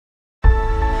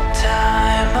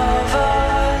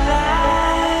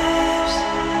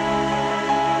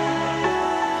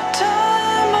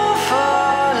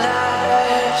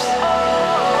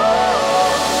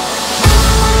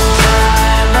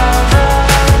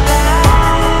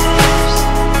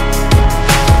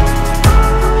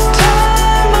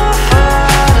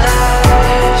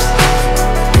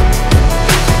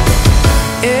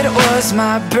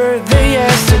my birthday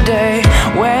yesterday.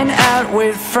 Went out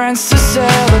with friends to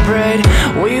celebrate.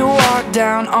 We walked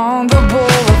down on the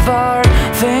boulevard,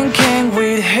 thinking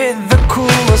we'd hit the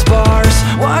coolest bars.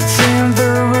 Walked in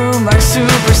the room like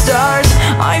superstars.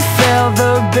 I felt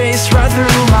the bass right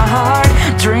through my heart.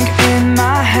 Drink in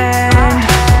my hand,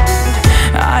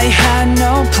 I had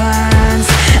no plans.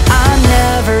 I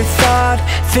never thought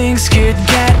things could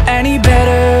get any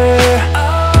better.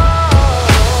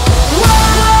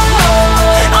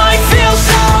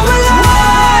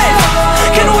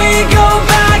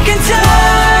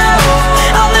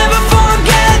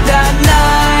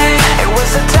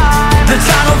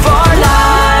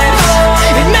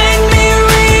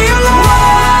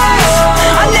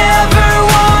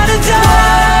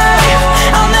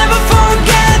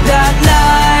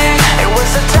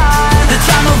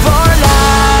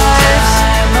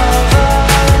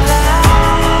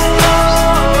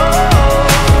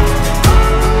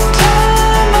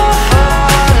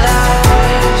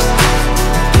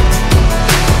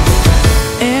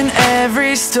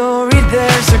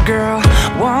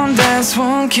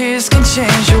 Kiss can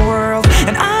change your world.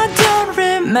 And I don't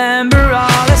remember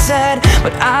all I said,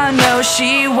 but I know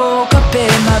she woke up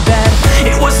in my bed.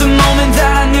 It was the moment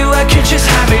that I knew I could just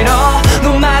have it all.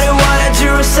 No matter what I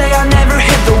do or say, I never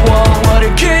hit the wall. What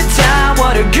a good time,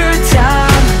 what a good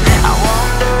time. I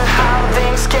wonder how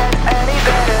things get any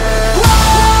better.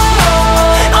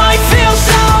 Whoa, I feel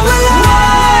so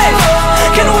alive.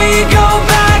 Can we go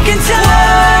back in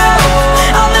time?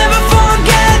 I'll never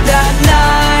forget that night.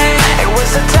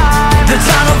 The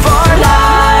time of our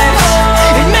lives.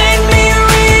 It made me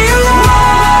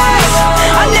realize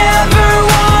I never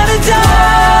wanna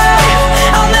die.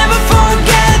 I'll never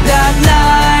forget that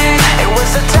night. It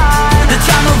was the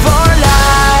time of our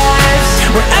lives.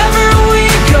 Wherever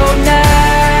we go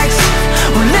next,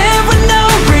 we'll live with no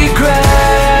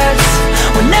regrets.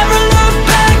 We'll never look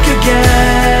back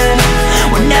again.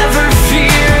 We'll never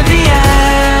fear the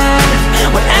end.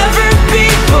 Whatever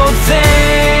people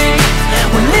think,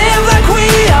 we'll live like we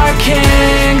are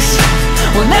kings.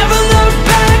 We'll never look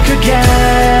back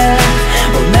again.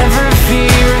 We'll never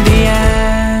fear the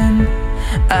end.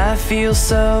 I feel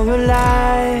so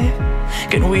alive.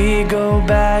 Can we go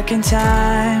back in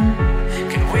time?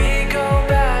 Can we go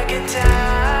back in time?